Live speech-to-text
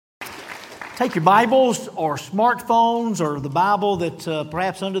Take your Bibles or smartphones or the Bible that's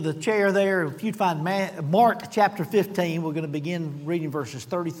perhaps under the chair there. If you'd find Mark chapter 15, we're going to begin reading verses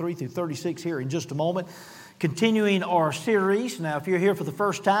 33 through 36 here in just a moment. Continuing our series. Now, if you're here for the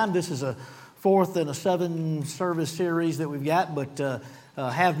first time, this is a fourth in a 7-service series that we've got, but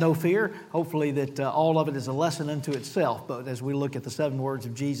have no fear. Hopefully that all of it is a lesson unto itself, but as we look at the 7 words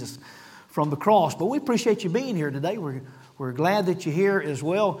of Jesus from the cross. But we appreciate you being here today. We're glad that you're here as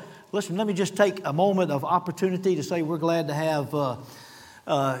well. Listen, let me just take a moment of opportunity to say we're glad to have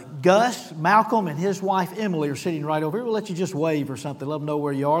Gus, Malcolm, and his wife Emily are sitting right over here. We'll let you just wave or something, let them know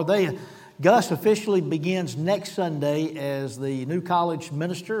where you are. Gus officially begins next Sunday as the new college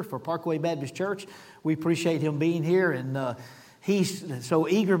minister for Parkway Baptist Church. We appreciate him being here, and he's so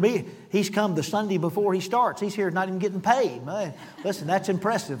eager. He's come the Sunday before he starts. He's here not even getting paid. Listen, that's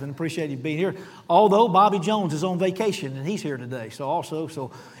impressive, and appreciate him being here. Although Bobby Jones is on vacation, and he's here today.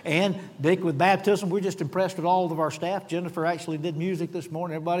 And Dick with baptism. We're just impressed with all of our staff. Jennifer actually did music this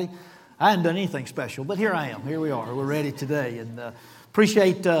morning. Everybody, I hadn't done anything special, but here I am. Here we are. We're ready today, and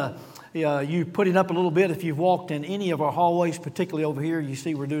appreciate you putting up a little bit. If you've walked in any of our hallways, particularly over here, you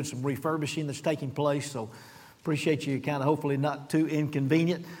see we're doing some refurbishing that's taking place. So appreciate you kind of hopefully not too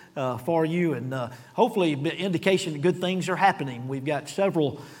inconvenient for you, and hopefully indication that good things are happening. We've got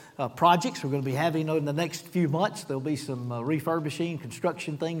several projects we're going to be having in the next few months. There'll be some refurbishing,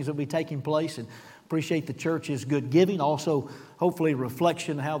 construction things that will be taking place, and appreciate the church's good giving. Also, hopefully,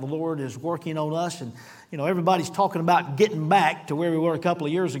 reflection of how the Lord is working on us. And everybody's talking about getting back to where we were a couple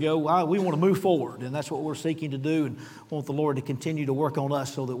of years ago. We want to move forward, and that's what we're seeking to do, and want the Lord to continue to work on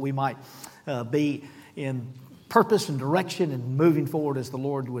us so that we might be in purpose and direction and moving forward as the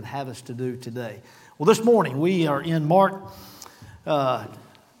Lord would have us to do today. Well, this morning we are in Mark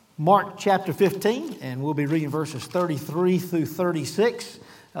chapter 15, and we'll be reading verses 33 through 36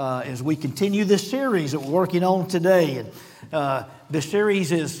 as we continue this series that we're working on today. And this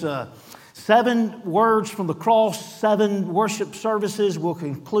series is 7 words from the cross, 7 worship services. We're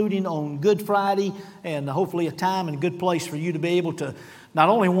concluding on Good Friday, and hopefully a time and a good place for you to be able to not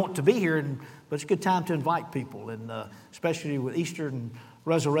only want to be here, but it's a good time to invite people, and especially with Easter and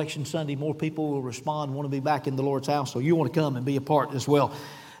Resurrection Sunday, more people will respond, want to be back in the Lord's house, so you want to come and be a part as well.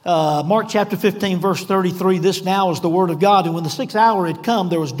 Mark chapter 15, verse 33, this now is the word of God. And when the 6th hour had come,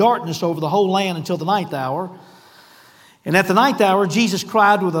 there was darkness over the whole land until the 9th hour. And at the 9th hour, Jesus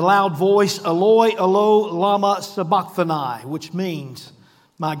cried with a loud voice, Eloi, Eloi, lama sabachthani, which means,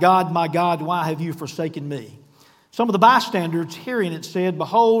 my God, why have you forsaken me? Some of the bystanders hearing it said,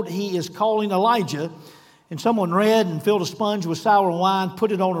 behold, he is calling Elijah. And someone read and filled a sponge with sour wine,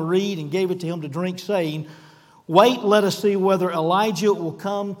 put it on a reed, and gave it to him to drink, saying, wait, let us see whether Elijah will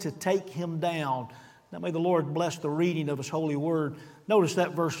come to take him down. Now may the Lord bless the reading of His holy word. Notice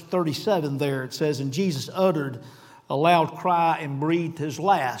that verse 37 there. It says, and Jesus uttered a loud cry and breathed his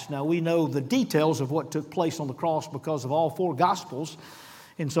last. Now we know the details of what took place on the cross because of all 4 Gospels.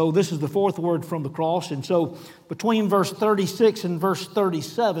 And so this is the 4th word from the cross. And so between verse 36 and verse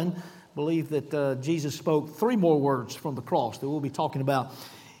 37, I believe that Jesus spoke 3 more words from the cross that we'll be talking about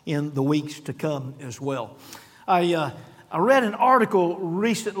in the weeks to come as well. I read an article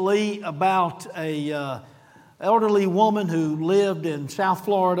recently about a elderly woman who lived in South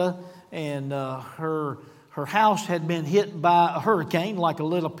Florida, and her house had been hit by a hurricane, like a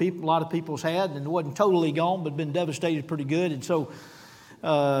lot of people's had, and it wasn't totally gone, but been devastated pretty good. And so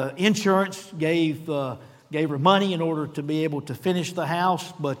insurance gave her money in order to be able to finish the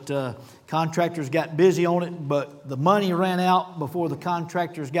house, but contractors got busy on it, but the money ran out before the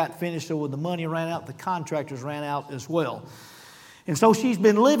contractors got finished. So when the money ran out, the contractors ran out as well. And so she's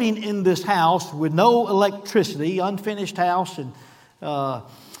been living in this house with no electricity, unfinished house. And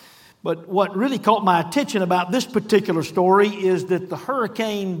but what really caught my attention about this particular story is that the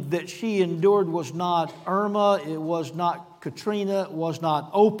hurricane that she endured was not Irma, it was not Katrina, it was not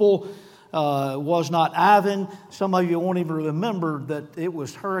Opal, was not Ivan. Some of you won't even remember that it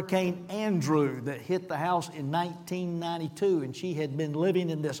was Hurricane Andrew that hit the house in 1992, and she had been living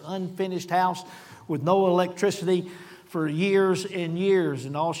in this unfinished house with no electricity for years and years.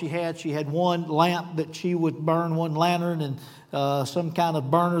 And all she had one lamp that she would burn, one lantern, and some kind of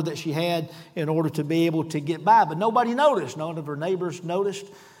burner that she had in order to be able to get by. But nobody noticed. None of her neighbors noticed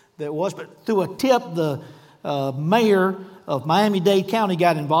that it was. But through a tip, the mayor of Miami-Dade County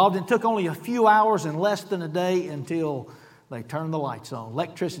got involved. It took only a few hours and less than a day until they turned the lights on.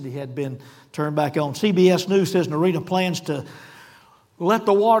 Electricity had been turned back on. CBS News says Narita plans to let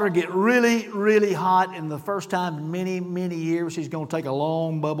the water get really, really hot. And the first time in many, many years, she's going to take a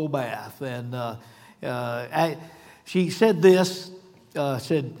long bubble bath. And she said this,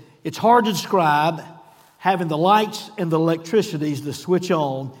 said, it's hard to describe. Having the lights and the electricities to switch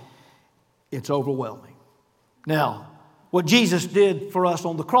on, it's overwhelming. Now, what Jesus did for us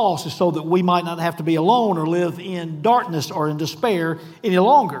on the cross is so that we might not have to be alone or live in darkness or in despair any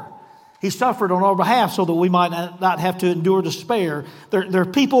longer. He suffered on our behalf so that we might not have to endure despair. There are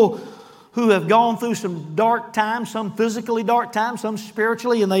people who have gone through some dark times, some physically dark times, some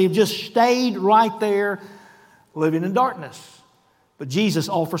spiritually, and they've just stayed right there living in darkness. But Jesus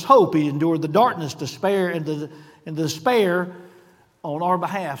offers hope. He endured the darkness, despair, and the despair on our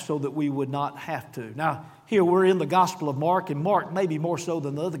behalf so that we would not have to. Now, here we're in the Gospel of Mark, and Mark, maybe more so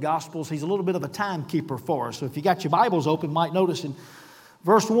than the other Gospels, he's a little bit of a timekeeper for us. So if you got your Bibles open, you might notice in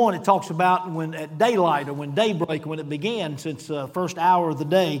verse 1, it talks about when at daylight or when daybreak, when it began, since the first hour of the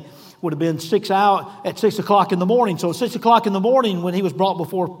day would have been 6 o'clock in the morning. So at 6 o'clock in the morning when he was brought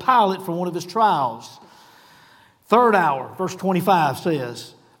before Pilate for one of his trials. Third hour, verse 25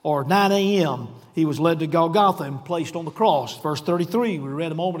 says, or 9 a.m., he was led to Golgotha and placed on the cross. Verse 33, we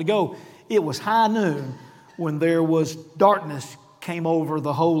read a moment ago, it was high noon when there was darkness came over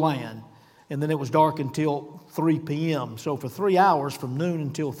the whole land. And then it was dark until 3 p.m. So for 3 hours, from noon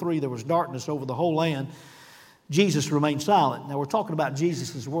until 3, there was darkness over the whole land. Jesus remained silent. Now we're talking about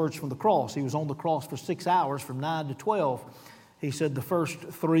Jesus' words from the cross. He was on the cross for 6 hours, from 9 to 12. He said the first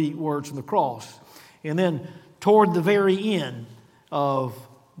 3 words from the cross. And then toward the very end of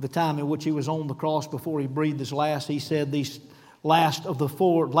the time in which he was on the cross before he breathed his last, he said these last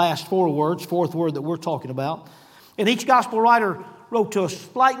four words, fourth word that we're talking about. And each gospel writer wrote to a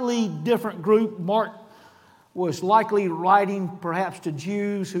slightly different group. Mark was likely writing perhaps to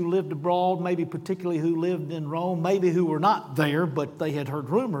Jews who lived abroad, maybe particularly who lived in Rome, maybe who were not there, but they had heard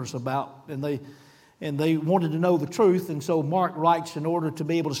rumors about, and they wanted to know the truth. And so Mark writes in order to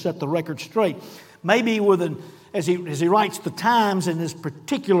be able to set the record straight. Maybe as he writes the times, and is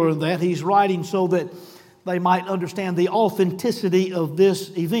particular in that, he's writing so that they might understand the authenticity of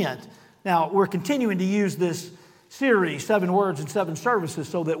this event. Now, we're continuing to use this series, 7 words and 7 services,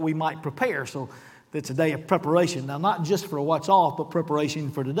 so that we might prepare. So it's a day of preparation. Now, not just for what's off, but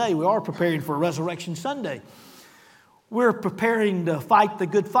preparation for today. We are preparing for Resurrection Sunday. We're preparing to fight the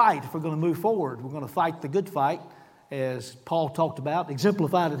good fight if we're going to move forward. We're going to fight the good fight, as Paul talked about,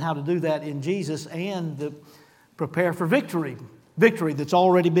 exemplified in how to do that in Jesus, and prepare for victory. Victory that's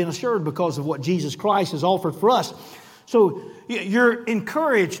already been assured because of what Jesus Christ has offered for us. So you're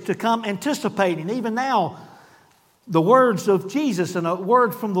encouraged to come anticipating, even now, the words of Jesus and a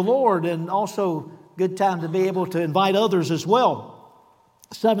word from the Lord, and also good time to be able to invite others as well.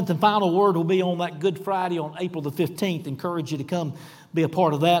 7th and final word will be on that Good Friday on April the 15th. Encourage you to come be a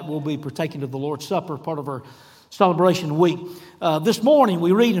part of that. We'll be partaking of the Lord's Supper, part of our celebration week. This morning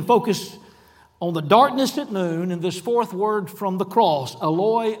we read and focus on the darkness at noon and this fourth word from the cross.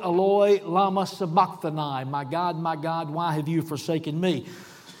 Eloi, Eloi, lama sabachthani. My God, why have you forsaken me?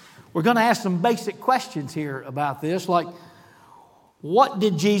 We're going to ask some basic questions here about this, like, what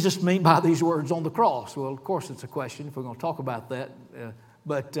did Jesus mean by these words on the cross? Well, of course it's a question if we're going to talk about that.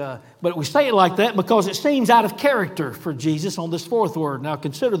 But we say it like that because it seems out of character for Jesus on this fourth word. Now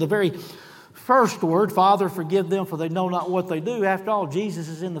consider the very first word, Father, forgive them for they know not what they do. After all, Jesus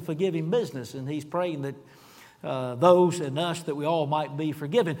is in the forgiving business, and he's praying that those and us, that we all might be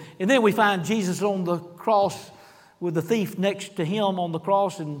forgiven. And then we find Jesus on the cross with the thief next to him on the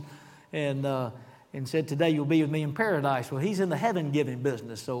cross and said, today you'll be with me in paradise. Well, he's in the heaven-giving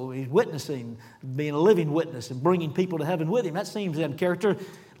business, so he's witnessing, being a living witness and bringing people to heaven with him. That seems in character.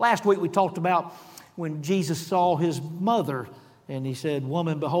 Last week we talked about when Jesus saw his mother, and he said,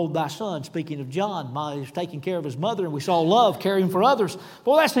 woman, behold thy son, speaking of John. He's taking care of his mother, and we saw love, caring for others.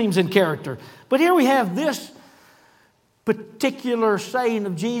 Well, that seems in character. But here we have this particular saying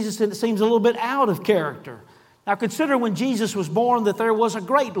of Jesus, and it seems a little bit out of character. Now consider when Jesus was born that there was a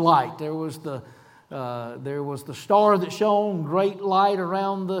great light. There was the star that shone, great light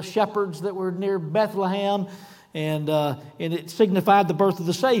around the shepherds that were near Bethlehem, and it signified the birth of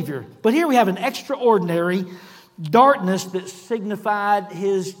the Savior. But here we have an extraordinary darkness that signified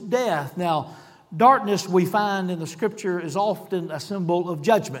his death. Now, darkness we find in the Scripture is often a symbol of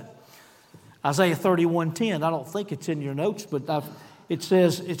judgment. Isaiah 31:10, I don't think it's in your notes, but it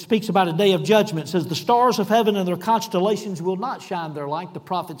speaks about a day of judgment. It says, the stars of heaven and their constellations will not shine their light, the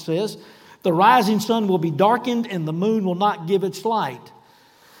prophet says. The rising sun will be darkened and the moon will not give its light.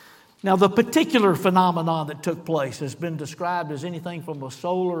 Now, the particular phenomenon that took place has been described as anything from a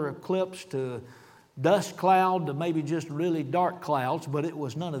solar eclipse to dust cloud to maybe just really dark clouds, but it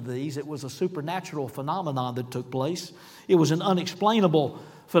was none of these. It was a supernatural phenomenon that took place. It was an unexplainable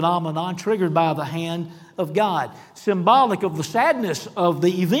phenomenon triggered by the hand of God. Symbolic of the sadness of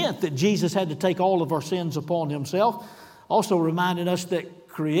the event that Jesus had to take all of our sins upon himself. Also reminding us that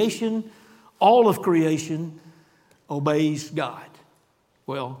creation, all of creation, obeys God.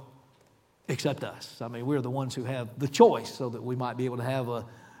 Well, except us. I mean, we're the ones who have the choice so that we might be able to have a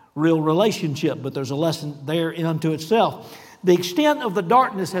real relationship, but there's a lesson there in unto itself. The extent of the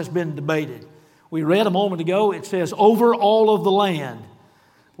darkness has been debated. We read a moment ago, it says, over all of the land.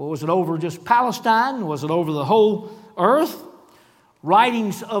 Well, was it over just Palestine? Was it over the whole earth?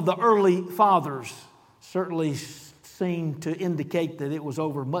 Writings of the early fathers certainly seem to indicate that it was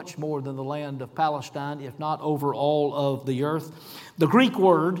over much more than the land of Palestine, if not over all of the earth. The Greek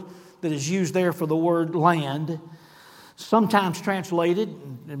word that is used there for the word land, sometimes translated,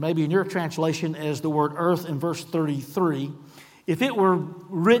 and maybe in your translation, as the word earth in verse 33. If it were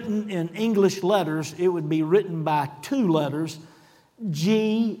written in English letters, it would be written by two letters,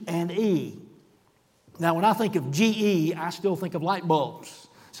 G and E. Now, when I think of GE, I still think of light bulbs.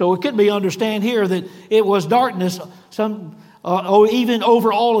 So it could be understand here that it was darkness, even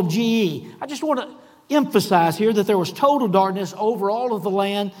over all of GE. I just want to emphasize here that there was total darkness over all of the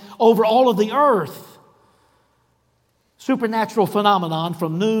land, over all of the earth. Supernatural phenomenon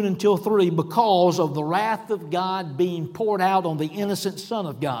from noon until 3 because of the wrath of God being poured out on the innocent Son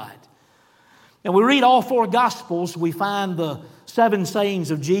of God. And we read all 4 Gospels, we find the 7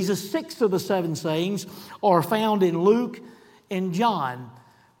 sayings of Jesus. 6 of the 7 sayings are found in Luke and John.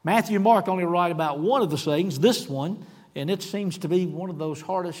 Matthew and Mark only write about one of the sayings, this one, and it seems to be one of those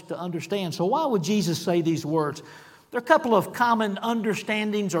hardest to understand. So why would Jesus say these words? There are a couple of common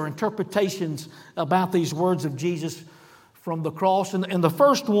understandings or interpretations about these words of Jesus from the cross. And the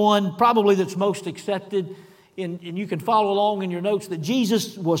first one, probably that's most accepted, and you can follow along in your notes, that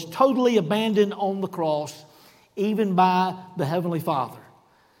Jesus was totally abandoned on the cross, even by the Heavenly Father.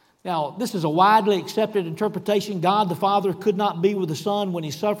 Now, this is a widely accepted interpretation. God the Father could not be with the Son when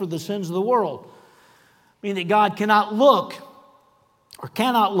He suffered the sins of the world. Meaning that God cannot look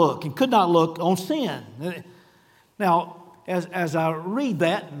and could not look on sin. Now, as I read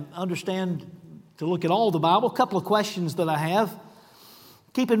that and understand to look at all the Bible, a couple of questions that I have.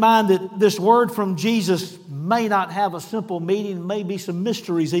 Keep in mind that this word from Jesus may not have a simple meaning, may be some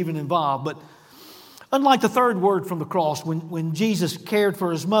mysteries even involved. But unlike the third word from the cross, when Jesus cared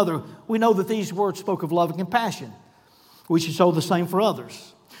for His mother, we know that these words spoke of love and compassion. We should show the same for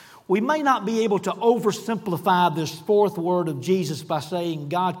others. We may not be able to oversimplify this fourth word of Jesus by saying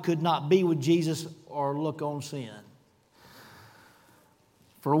God could not be with Jesus or look on sin.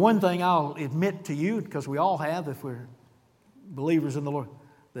 For one thing, I'll admit to you, because we all have, if we're believers in the Lord,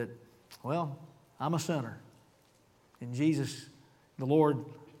 that, well, I'm a sinner. And Jesus, the Lord,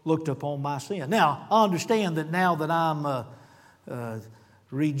 looked upon my sin. Now, I understand that now that I'm a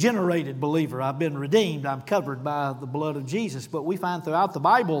regenerated believer, I've been redeemed, I'm covered by the blood of Jesus. But we find throughout the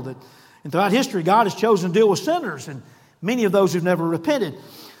Bible that, and throughout history, God has chosen to deal with sinners, and many of those who've never repented.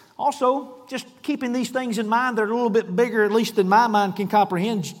 Also, just keeping these things in mind, they're a little bit bigger, at least than my mind can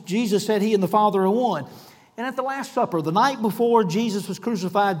comprehend. Jesus said He and the Father are one. And at the Last Supper, the night before Jesus was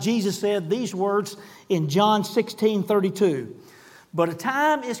crucified, Jesus said these words in John 16:32. But a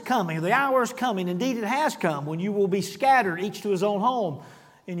time is coming, the hour is coming, indeed it has come, when you will be scattered, each to his own home,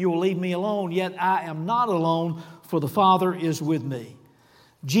 and you will leave me alone. Yet I am not alone, for the Father is with me.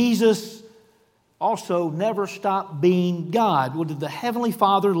 Jesus also never stopped being God. Well, did the Heavenly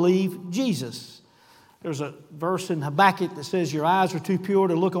Father leave Jesus? There's a verse in Habakkuk that says, your eyes are too pure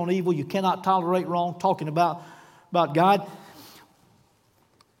to look on evil. You cannot tolerate wrong, talking about God.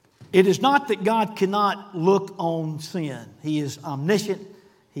 It is not that God cannot look on sin. He is omniscient.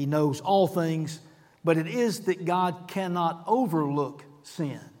 He knows all things. But it is that God cannot overlook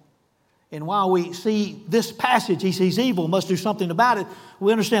sin. And while we see this passage, He sees evil, must do something about it,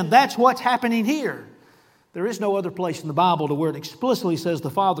 we understand that's what's happening here. There is no other place in the Bible to where it explicitly says the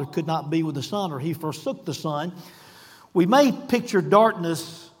Father could not be with the Son or He forsook the Son. We may picture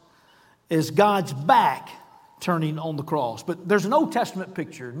darkness as God's back turning on the cross. But there's an Old Testament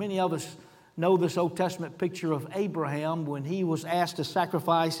picture. Many of us know this Old Testament picture of Abraham when he was asked to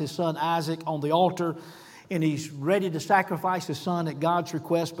sacrifice his son Isaac on the altar. And he's ready to sacrifice his son at God's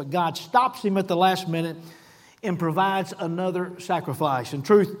request, but God stops him at the last minute and provides another sacrifice. In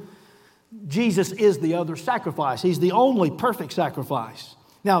truth, Jesus is the other sacrifice. He's the only perfect sacrifice.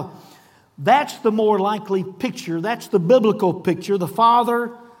 Now, that's the more likely picture. That's the biblical picture. The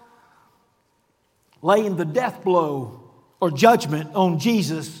Father laying the death blow or judgment on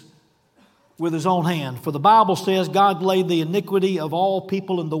Jesus with His own hand. For the Bible says God laid the iniquity of all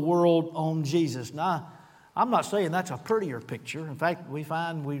people in the world on Jesus. Now, I'm not saying that's a prettier picture. In fact, we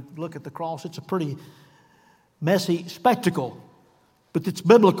look at the cross, it's a pretty messy spectacle, but it's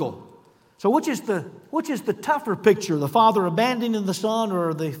biblical. So which is the tougher picture, the Father abandoning the Son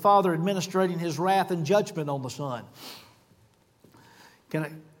or the Father administrating His wrath and judgment on the Son?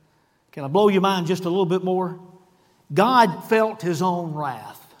 Can I blow your mind just a little bit more? God felt His own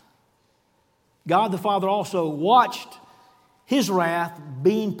wrath. God the Father also watched His wrath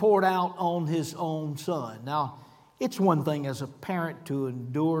being poured out on His own Son. Now, it's one thing as a parent to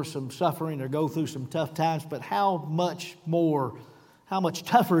endure some suffering or go through some tough times, but how much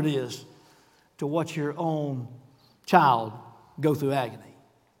tougher it is to watch your own child go through agony.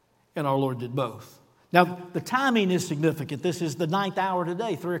 And our Lord did both. Now, the timing is significant. This is the 9th hour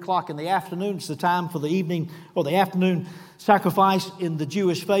today, 3 o'clock in the afternoon. It's the time for the evening or the afternoon sacrifice in the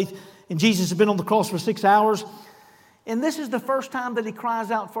Jewish faith. And Jesus has been on the cross for 6 hours. And this is the first time that He cries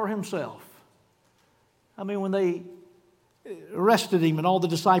out for Himself. I mean, when they arrested Him and all the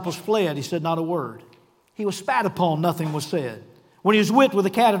disciples fled, He said not a word. He was spat upon, nothing was said. When He was whipped with a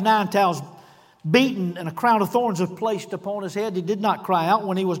cat of 9 tails, beaten, and a crown of thorns was placed upon His head, He did not cry out.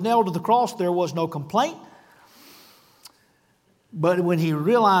 When He was nailed to the cross, there was no complaint. But when He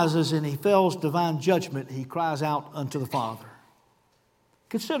realizes and He fails divine judgment, He cries out unto the Father.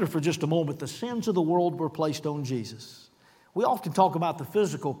 Consider for just a moment the sins of the world were placed on Jesus. We often talk about the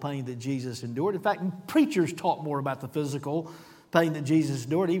physical pain that Jesus endured. In fact, preachers talk more about the physical pain that Jesus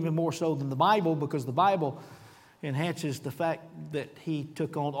endured, even more so than the Bible, because the Bible enhances the fact that He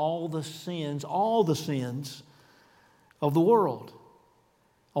took on all the sins of the world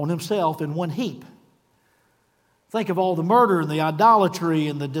on Himself in one heap. Think of all the murder and the idolatry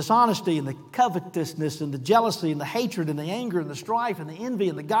and the dishonesty and the covetousness and the jealousy and the hatred and the anger and the strife and the envy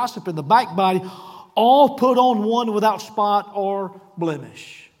and the gossip and the backbiting, all put on one without spot or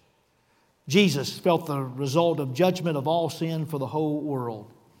blemish. Jesus felt the result of judgment of all sin for the whole world.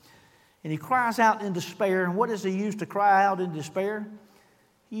 And He cries out in despair. And what does He use to cry out in despair?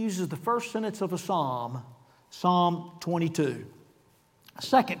 He uses the first sentence of a psalm, Psalm 22. A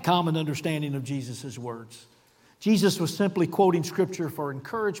second common understanding of Jesus' words. Jesus was simply quoting Scripture for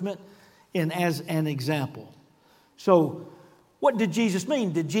encouragement and as an example. So, what did Jesus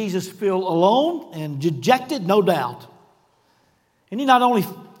mean? Did Jesus feel alone and dejected? No doubt. And He not only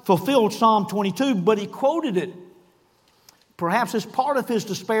fulfilled Psalm 22, but He quoted it, perhaps as part of His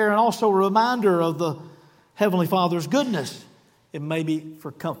despair and also a reminder of the Heavenly Father's goodness, and maybe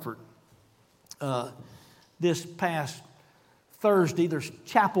for comfort. This past Thursday, there's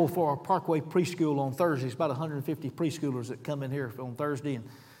chapel for our Parkway Preschool on Thursdays. About 150 preschoolers that come in here on Thursday.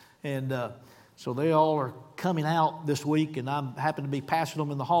 And so they all are coming out this week, and I happen to be passing them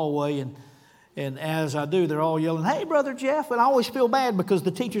in the hallway. And as I do, they're all yelling, "Hey, Brother Jeff." And I always feel bad because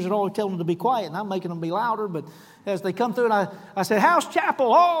the teachers are always telling them to be quiet, and I'm making them be louder. But as they come through, and I said, "How's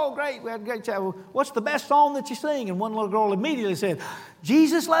chapel?" "Oh, great, we had a great chapel." "What's the best song that you sing?" And one little girl immediately said,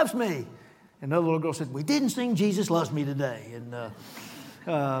 "Jesus Loves Me." And another little girl said, "We didn't sing Jesus Loves Me today."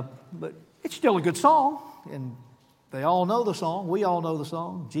 But it's still a good song. And they all know the song. We all know the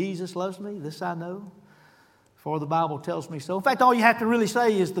song. Jesus loves me, this I know, for the Bible tells me so. In fact, all you have to really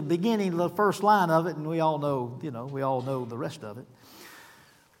say is the beginning, the first line of it, and we all know the rest of it.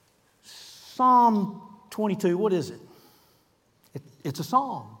 Psalm 22, what is it? It's a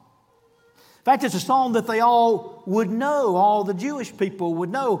song. In fact, it's a song that they all would know. All the Jewish people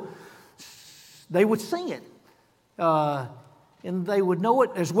would know. They would sing it. And they would know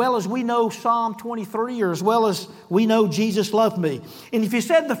it as well as we know Psalm 23 or as well as we know Jesus Loved Me. And if you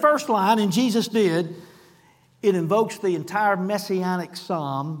said the first line, and Jesus did, it invokes the entire messianic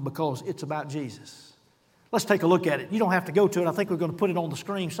psalm because it's about Jesus. Let's take a look at it. You don't have to go to it. I think we're going to put it on the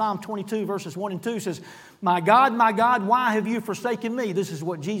screen. Psalm 22 verses 1 and 2 says, my God, why have you forsaken me?" This is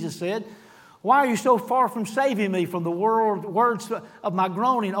what Jesus said. "Why are you so far from saving me from the words of my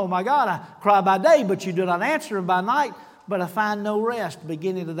groaning? Oh my God, I cry by day, but you do not answer, and by night, but I find no rest."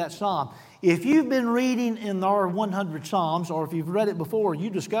 Beginning of that psalm. If you've been reading in our 100 Psalms, or if you've read it before, you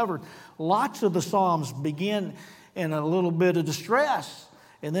discovered lots of the Psalms begin in a little bit of distress.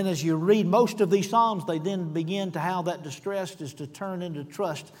 And then as you read most of these Psalms, they then begin to how that distress is to turn into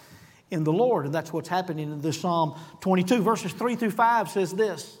trust in the Lord. And that's what's happening in this Psalm 22. Verses 3 through 5 says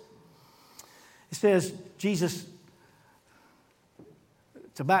this. It says,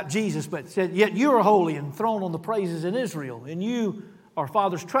 it's about Jesus, but it said, "Yet you are holy and thrown on the praises in Israel. And you, our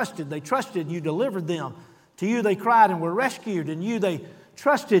fathers, trusted. They trusted, and you delivered them. To you they cried and were rescued. And you they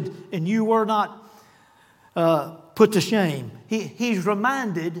trusted, and you were not put to shame." He's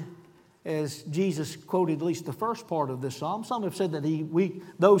reminded as Jesus quoted at least the first part of this psalm. Some have said that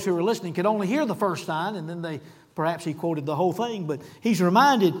those who are listening could only hear the first line, and then perhaps he quoted the whole thing. But he's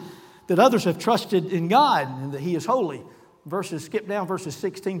reminded that others have trusted in God and that He is holy. Skip down verses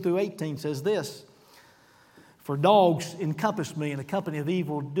 16 through 18 says this: "For dogs encompass me, and a company of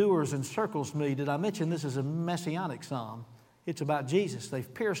evildoers encircles me." Did I mention this is a messianic psalm? It's about Jesus.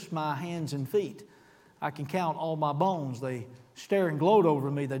 "They've pierced my hands and feet. I can count all my bones. They stare and gloat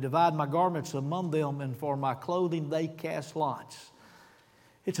over me. They divide my garments among them, and for my clothing they cast lots."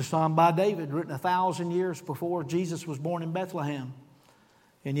 It's a psalm by David, written 1,000 years before Jesus was born in Bethlehem.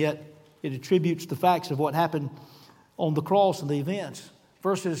 And yet it attributes the facts of what happened on the cross and the events.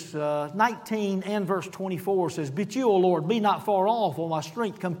 Verses 19 and verse 24 says, "But you, O Lord, be not far off, O my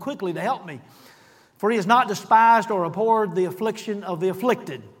strength, come quickly to help me. For He has not despised or abhorred the affliction of the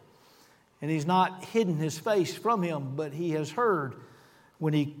afflicted. And He's not hidden His face from him, but He has heard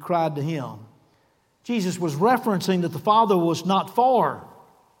when he cried to Him." Jesus was referencing that the Father was not far.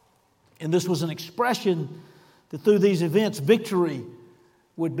 And this was an expression that through these events, victory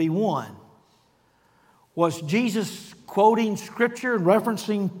would be won. Was Jesus quoting Scripture and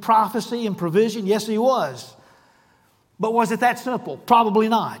referencing prophecy and provision? Yes, He was. But was it that simple? Probably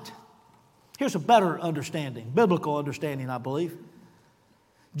not. Here's a better understanding, biblical understanding, I believe.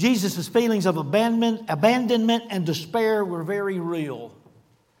 Jesus' feelings of abandonment and despair were very real.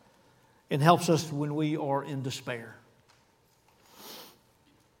 It helps us when we are in despair.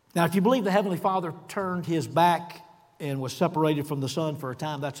 Now, if you believe the Heavenly Father turned His back and was separated from the Son for a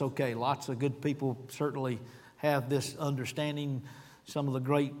time, that's okay. Lots of good people certainly have this understanding. Some of the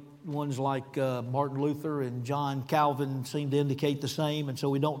great ones like Martin Luther and John Calvin seem to indicate the same, and so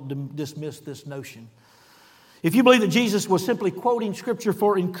we don't dismiss this notion. If you believe that Jesus was simply quoting Scripture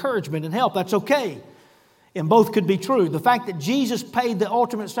for encouragement and help, that's okay. And both could be true. The fact that Jesus paid the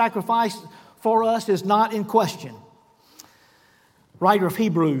ultimate sacrifice for us is not in question. Writer of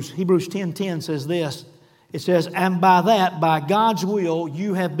Hebrews 10:10 says this. It says, "And by that, by God's will,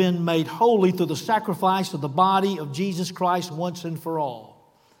 you have been made holy through the sacrifice of the body of Jesus Christ once and for all."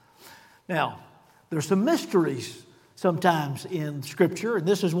 Now, there's some mysteries sometimes in Scripture, and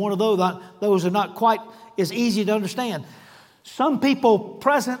this is one of those. Those are not quite as easy to understand. Some people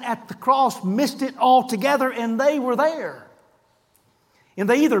present at the cross missed it altogether, and they were there. And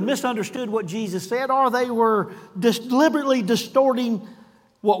they either misunderstood what Jesus said, or they were deliberately distorting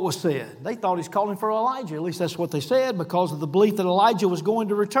what was said. They thought He's calling for Elijah. At least that's what they said, because of the belief that Elijah was going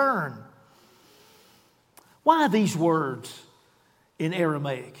to return. Why these words in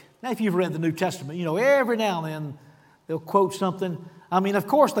Aramaic? Now, if you've read the New Testament, you know every now and then they'll quote something. I mean, of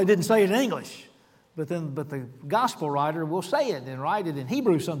course, they didn't say it in English, but the gospel writer will say it and write it in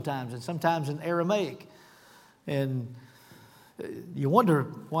Hebrew sometimes, and sometimes in Aramaic. And you wonder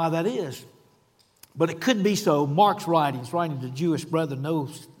why that is. But it could be so. Mark's writing to Jewish brethren,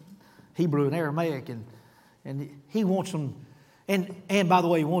 knows Hebrew and Aramaic, and he wants them, and by the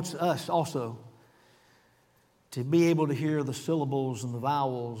way, he wants us also to be able to hear the syllables and the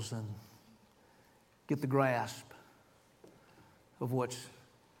vowels and get the grasp of what's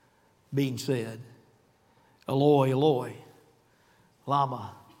being said. Eloi, Eloi,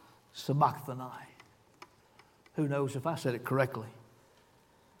 lama sabachthani. Who knows if I said it correctly?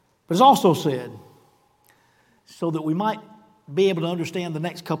 But it's also said so that we might be able to understand the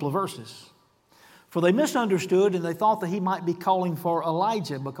next couple of verses. For they misunderstood, and they thought that He might be calling for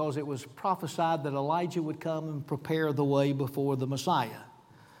Elijah, because it was prophesied that Elijah would come and prepare the way before the Messiah.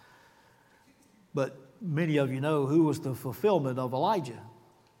 But many of you know who was the fulfillment of Elijah.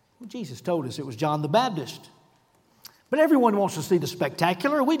 Well, Jesus told us it was John the Baptist. But everyone wants to see the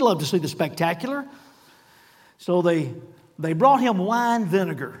spectacular. We'd love to see the spectacular. So they brought Him wine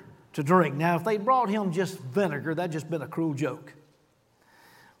vinegar to drink. Now, if they brought Him just vinegar, that'd just been a cruel joke.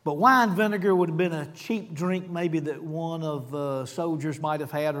 But wine vinegar would have been a cheap drink maybe that one of the soldiers might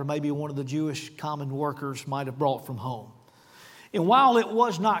have had, or maybe one of the Jewish common workers might have brought from home. And while it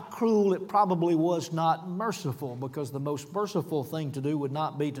was not cruel, it probably was not merciful, because the most merciful thing to do would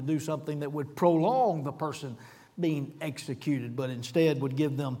not be to do something that would prolong the person being executed, but instead would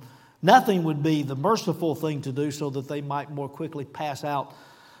give them, nothing would be the merciful thing to do, so that they might more quickly pass out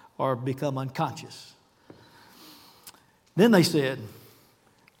or become unconscious. Then they said,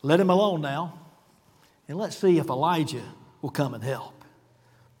 "Let him alone now, and let's see if Elijah will come and help."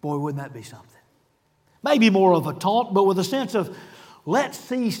 Boy, wouldn't that be something? Maybe more of a taunt, but with a sense of, let's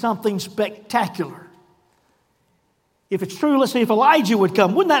see something spectacular. If it's true, let's see if Elijah would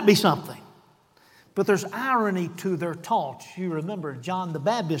come. Wouldn't that be something? But there's irony to their taunts. You remember John the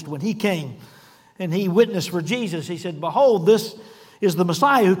Baptist, when he came and he witnessed for Jesus, he said, "Behold, this is the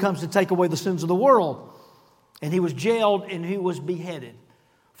Messiah who comes to take away the sins of the world. And he was jailed and he was beheaded.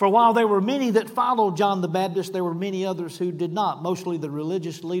 For while there were many that followed John the Baptist, there were many others who did not, mostly the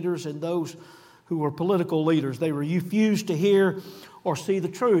religious leaders and those who were political leaders. They refused to hear or see the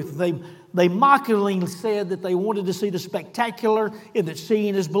truth. They mockingly said that they wanted to see the spectacular and that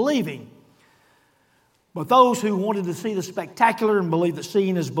seeing is believing. But those who wanted to see the spectacular and believe that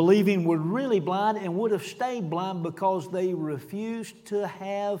seeing is believing were really blind and would have stayed blind because they refused to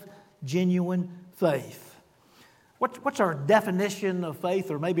have genuine faith. What's our definition of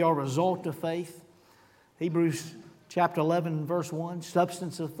faith, or maybe our result of faith? Hebrews chapter 11, verse 1,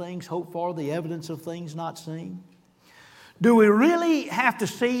 substance of things hoped for, the evidence of things not seen. Do we really have to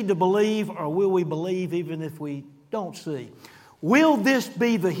see to believe, or will we believe even if we don't see? Will this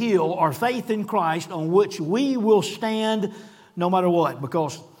be the hill, or faith in Christ, on which we will stand no matter what?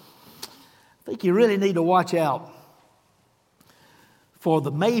 Because I think you really need to watch out for the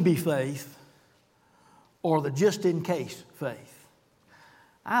maybe faith or the just-in-case faith.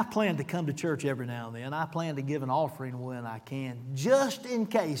 I plan to come to church every now and then. I plan to give an offering when I can, just in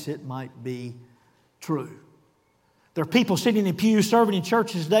case it might be true. There are people sitting in pews serving in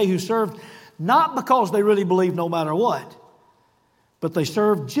churches today who serve not because they really believe no matter what, but they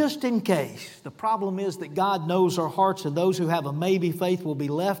serve just in case. The problem is that God knows our hearts, and those who have a maybe faith will be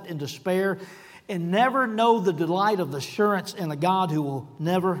left in despair and never know the delight of the assurance in a God who will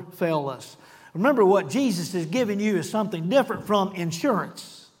never fail us. Remember, what Jesus is giving you is something different from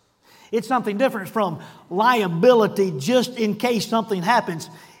insurance. It's something different from liability just in case something happens.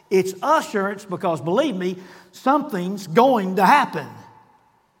 It's assurance because, believe me, something's going to happen.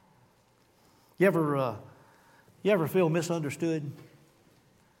 You ever feel misunderstood?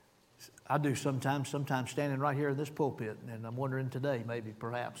 I do sometimes standing right here in this pulpit, and I'm wondering today, maybe,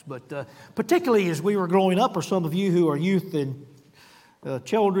 perhaps. But particularly as we were growing up, or some of you who are youth and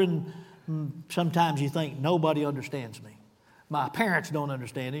children, sometimes you think, nobody understands me. My parents don't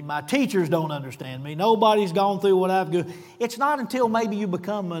understand me. My teachers don't understand me. Nobody's gone through what I've gone through. It's not until maybe you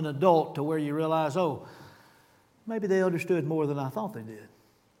become an adult to where you realize, oh, maybe they understood more than I thought they did.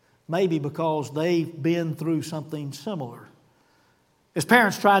 Maybe because they've been through something similar. His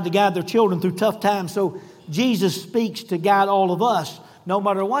parents tried to guide their children through tough times, so Jesus speaks to guide all of us, no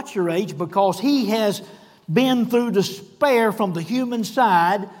matter what your age, because He has been through despair from the human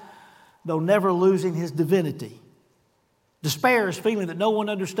side, though never losing His divinity. Despair is feeling that no one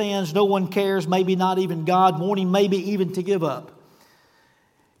understands, no one cares, maybe not even God, wanting maybe even to give up.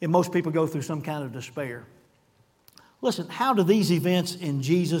 And most people go through some kind of despair. Listen, how do these events in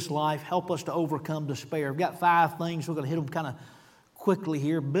Jesus' life help us to overcome despair? I've got 5 things. We're going to hit them kind of quickly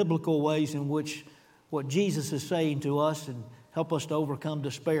here, biblical ways in which what Jesus is saying to us and help us to overcome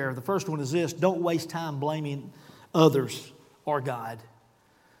despair. The first one is this: don't waste time blaming others or God.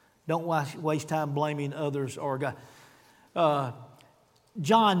 Don't waste time blaming others or God.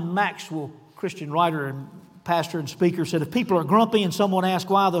 John Maxwell, Christian writer and pastor and speaker, said if people are grumpy and someone asks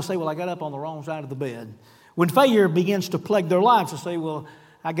why, they'll say, well, I got up on the wrong side of the bed. When failure begins to plague their lives, they'll say, well,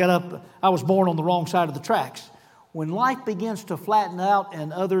 I was born on the wrong side of the tracks. When life begins to flatten out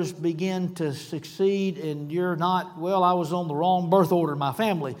and others begin to succeed and you're not, well, I was on the wrong birth order in my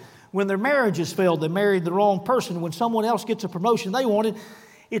family. When their marriages failed, they married the wrong person. When someone else gets a promotion they wanted,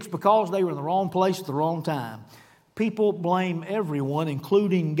 it's because they were in the wrong place at the wrong time. People blame everyone,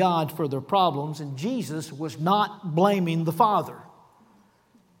 including God, for their problems, and Jesus was not blaming the Father.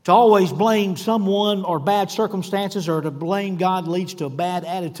 To always blame someone or bad circumstances or to blame God leads to a bad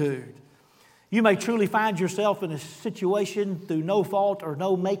attitude. You may truly find yourself in a situation through no fault or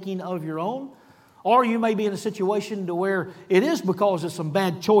no making of your own, or you may be in a situation to where it is because of some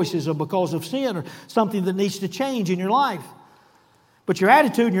bad choices or because of sin or something that needs to change in your life. But your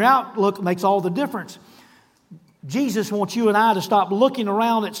attitude and your outlook makes all the difference. Jesus wants you and I to stop looking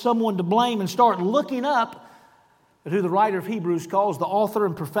around at someone to blame and start looking up at who the writer of Hebrews calls the author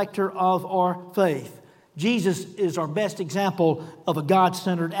and perfecter of our faith. Jesus is our best example of a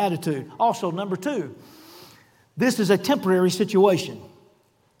God-centered attitude. Also, number 2, this is a temporary situation.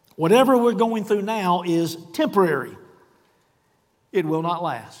 Whatever we're going through now is temporary. It will not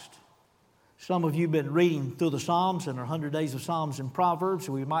last. Some of you have been reading through the Psalms and our 100 Days of Psalms and Proverbs.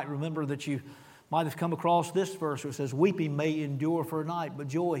 So we might remember that you might have come across this verse where it says, weeping may endure for a night, but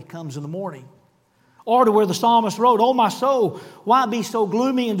joy comes in the morning. Or to where the psalmist wrote, O my soul, why be so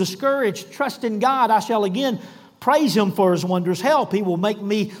gloomy and discouraged? Trust in God, I shall again praise Him for His wondrous help. He will make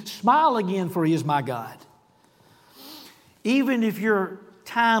me smile again, for He is my God. Even if your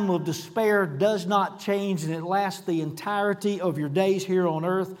time of despair does not change and it lasts the entirety of your days here on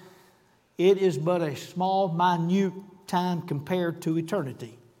earth, it is but a small, minute time compared to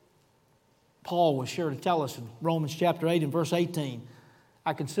eternity. Paul was sure to tell us in Romans chapter 8 and verse 18,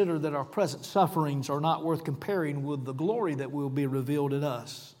 I consider that our present sufferings are not worth comparing with the glory that will be revealed in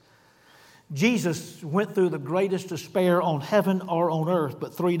us. Jesus went through the greatest despair on heaven or on earth,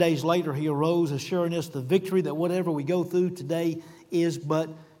 but 3 days later He arose, assuring us the victory that whatever we go through today is but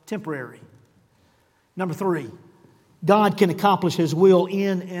temporary. Number 3, God can accomplish His will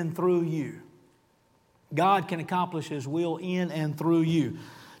in and through you. God can accomplish His will in and through you.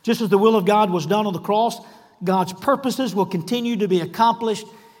 Just as the will of God was done on the cross, God's purposes will continue to be accomplished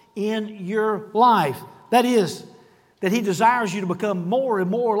in your life. That is, that He desires you to become more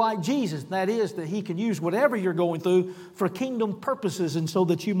and more like Jesus. That is, that He can use whatever you're going through for kingdom purposes, and so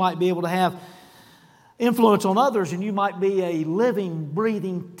that you might be able to have influence on others and you might be a living,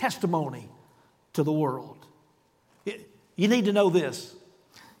 breathing testimony to the world. You need to know this.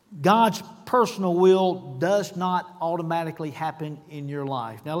 God's personal will does not automatically happen in your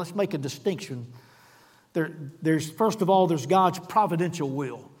life. Now let's make a distinction. First of all, there's God's providential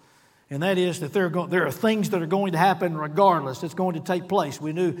will. And that is that there are things that are going to happen regardless. It's going to take place.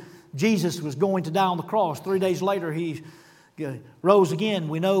 We knew Jesus was going to die on the cross. 3 days later, He rose again.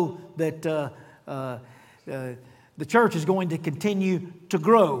 We know that the church is going to continue to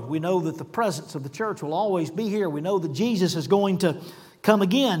grow. We know that the presence of the church will always be here. We know that Jesus is going to come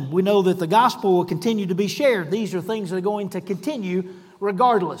again. We know that the gospel will continue to be shared. These are things that are going to continue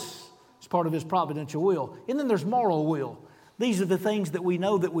regardless. It's part of His providential will. And then there's moral will. These are the things that we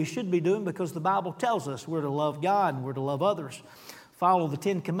know that we should be doing because the Bible tells us we're to love God and we're to love others. Follow the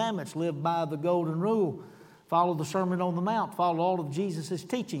 10 Commandments, live by the golden rule, follow the Sermon on the Mount, follow all of Jesus'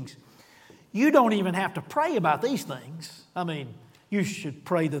 teachings. You don't even have to pray about these things. I mean, you should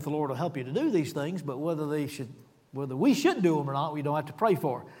pray that the Lord will help you to do these things, but whether we should do them or not, we don't have to pray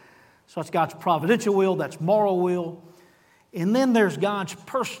for. So that's God's providential will, that's moral will. And then there's God's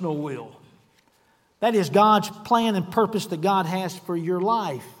personal will. That is God's plan and purpose that God has for your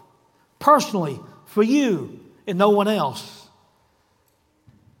life. Personally, for you and no one else.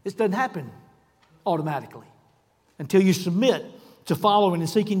 This doesn't happen automatically until you submit to following and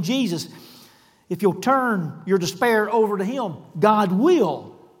seeking Jesus. If you'll turn your despair over to Him, God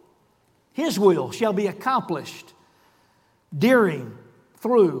will. His will shall be accomplished during,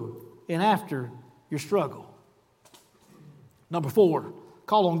 through, and after your struggle. Number 4,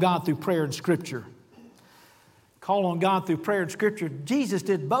 call on God through prayer and Scripture. Call on God through prayer and Scripture. Jesus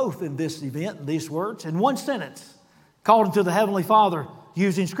did both in this event, in these words, in one sentence. Called unto the Heavenly Father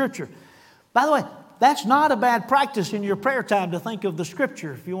using Scripture. By the way, that's not a bad practice in your prayer time to think of the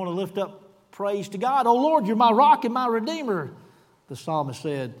Scripture. If you want to lift up praise to God, oh Lord, You're my rock and my redeemer, the psalmist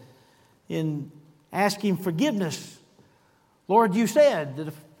said. In asking forgiveness, Lord, You said that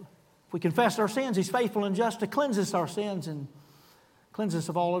if we confess our sins, He's faithful and just to cleanse us our sins and cleanse us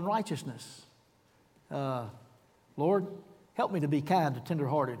of all unrighteousness. Lord, help me to be kind and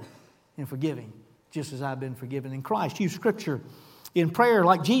tenderhearted and forgiving, just as I've been forgiven in Christ. Use Scripture in prayer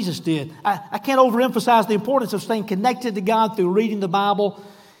like Jesus did. I can't overemphasize the importance of staying connected to God through reading the Bible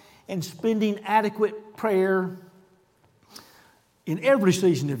and spending adequate prayer in every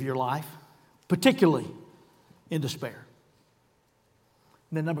season of your life, particularly in despair.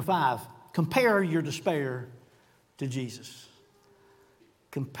 And then number 5, compare your despair to Jesus.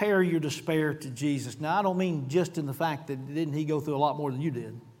 Compare your despair to Jesus. Now, I don't mean just in the fact that didn't He go through a lot more than you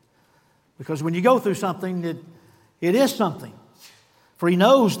did. Because when you go through something, it is something. For He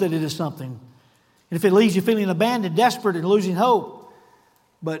knows that it is something. And if it leaves you feeling abandoned, desperate, and losing hope.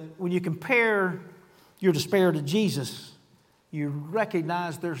 But when you compare your despair to Jesus, you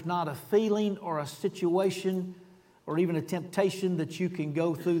recognize there's not a feeling or a situation or even a temptation that you can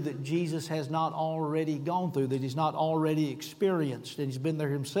go through that Jesus has not already gone through, that He's not already experienced, and He's been there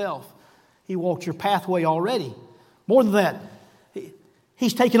Himself. He walked your pathway already. More than that,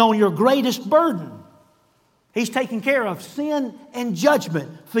 He's taken on your greatest burden. He's taken care of sin and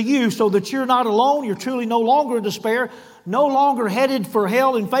judgment for you so that you're not alone. You're truly no longer in despair, no longer headed for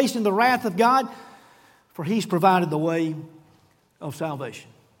hell and facing the wrath of God, for He's provided the way of salvation.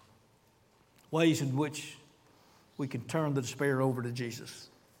 Ways in which we can turn the despair over to Jesus.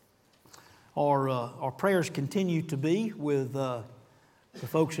 Our prayers continue to be with the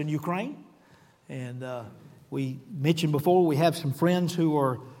folks in Ukraine. And we mentioned before we have some friends who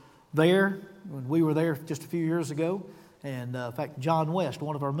are there. When we were there just a few years ago. And in fact, John West,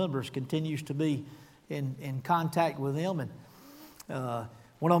 one of our members, continues to be in contact with them. And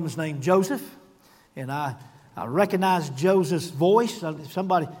one of them is named Joseph. And I recognize Joseph's voice.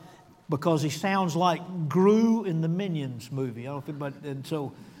 Somebody... because he sounds like Gru in the Minions movie. I don't think, and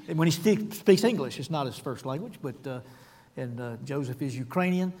so when he speaks English, it's not his first language, but and Joseph is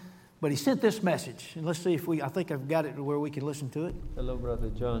Ukrainian. But he sent this message, and let's see if I think I've got it to where we can listen to it. Hello, Brother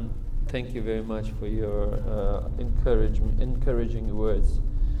John. Thank you very much for your encouraging words.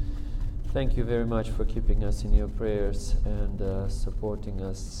 Thank you very much for keeping us in your prayers and supporting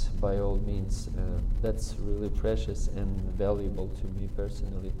us by all means. That's really precious and valuable to me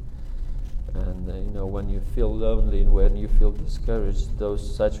personally. And when you feel lonely and when you feel discouraged,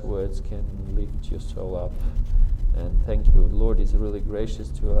 such words can lift your soul up. And thank you. The Lord is really gracious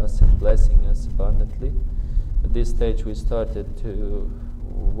to us and blessing us abundantly. At this stage we started to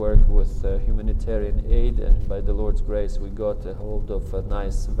work with humanitarian aid, and by the Lord's grace we got a hold of a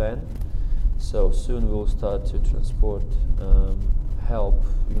nice van. So soon we'll start to transport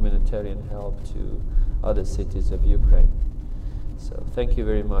humanitarian help to other cities of Ukraine. So thank you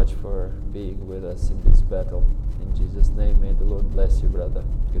very much for being with us in this battle. In Jesus' name, may the Lord bless you, brother.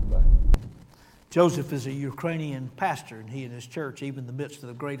 Goodbye. Joseph is a Ukrainian pastor, and he and his church, even in the midst of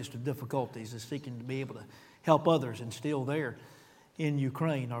the greatest of difficulties, is seeking to be able to help others and still there in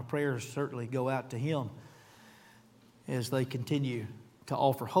Ukraine. Our prayers certainly go out to him as they continue to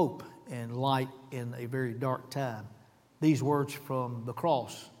offer hope and light in a very dark time. These words from the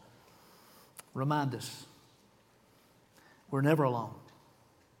cross remind us we're never alone.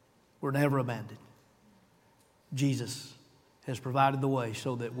 We're never abandoned. Jesus has provided the way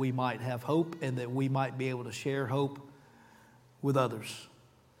so that we might have hope and that we might be able to share hope with others.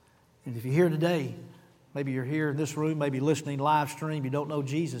 And if you're here today, maybe you're here in this room, maybe listening live stream, you don't know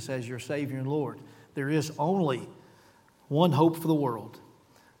Jesus as your Savior and Lord. There is only one hope for the world.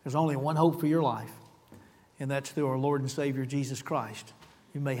 There's only one hope for your life, and that's through our Lord and Savior, Jesus Christ.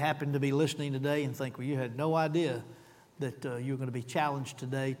 You may happen to be listening today and think, well, you had no idea that you're going to be challenged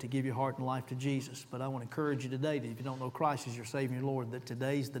today to give your heart and life to Jesus. But I want to encourage you today that if you don't know Christ as your Savior and Lord, that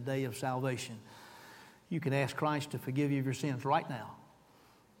today's the day of salvation. You can ask Christ to forgive you of your sins right now.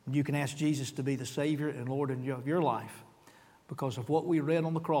 You can ask Jesus to be the Savior and Lord of your life. Because of what we read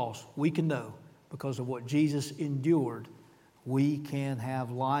on the cross, we can know, because of what Jesus endured, we can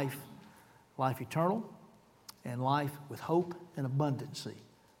have life eternal, and life with hope and abundancy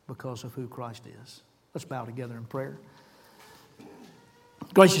because of who Christ is. Let's bow together in prayer.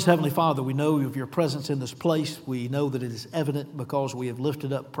 Gracious Heavenly Father, we know of your presence in this place. We know that it is evident because we have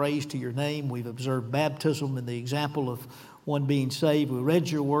lifted up praise to your name. We've observed baptism and the example of one being saved. We read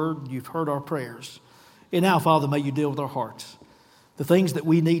your word. You've heard our prayers. And now, Father, may you deal with our hearts. The things that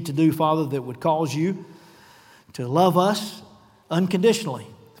we need to do, Father, that would cause you to love us unconditionally.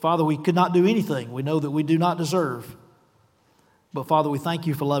 Father, we could not do anything we know that we do not deserve. But Father, we thank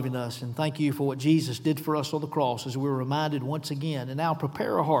you for loving us, and thank you for what Jesus did for us on the cross, as we were reminded once again. And now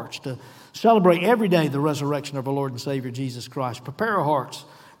prepare our hearts to celebrate every day the resurrection of our Lord and Savior Jesus Christ. Prepare our hearts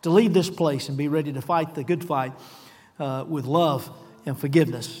to leave this place and be ready to fight the good fight with love and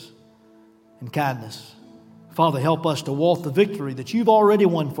forgiveness and kindness. Father, help us to walk the victory that you've already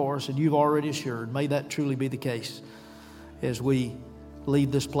won for us and you've already assured. May that truly be the case as we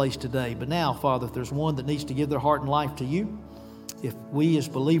leave this place today. But now, Father, if there's one that needs to give their heart and life to you, if we as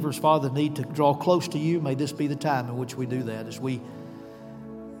believers, Father, need to draw close to you, may this be the time in which we do that as we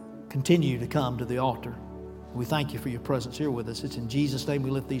continue to come to the altar. We thank you for your presence here with us. It's in Jesus' name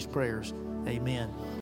we lift these prayers. Amen.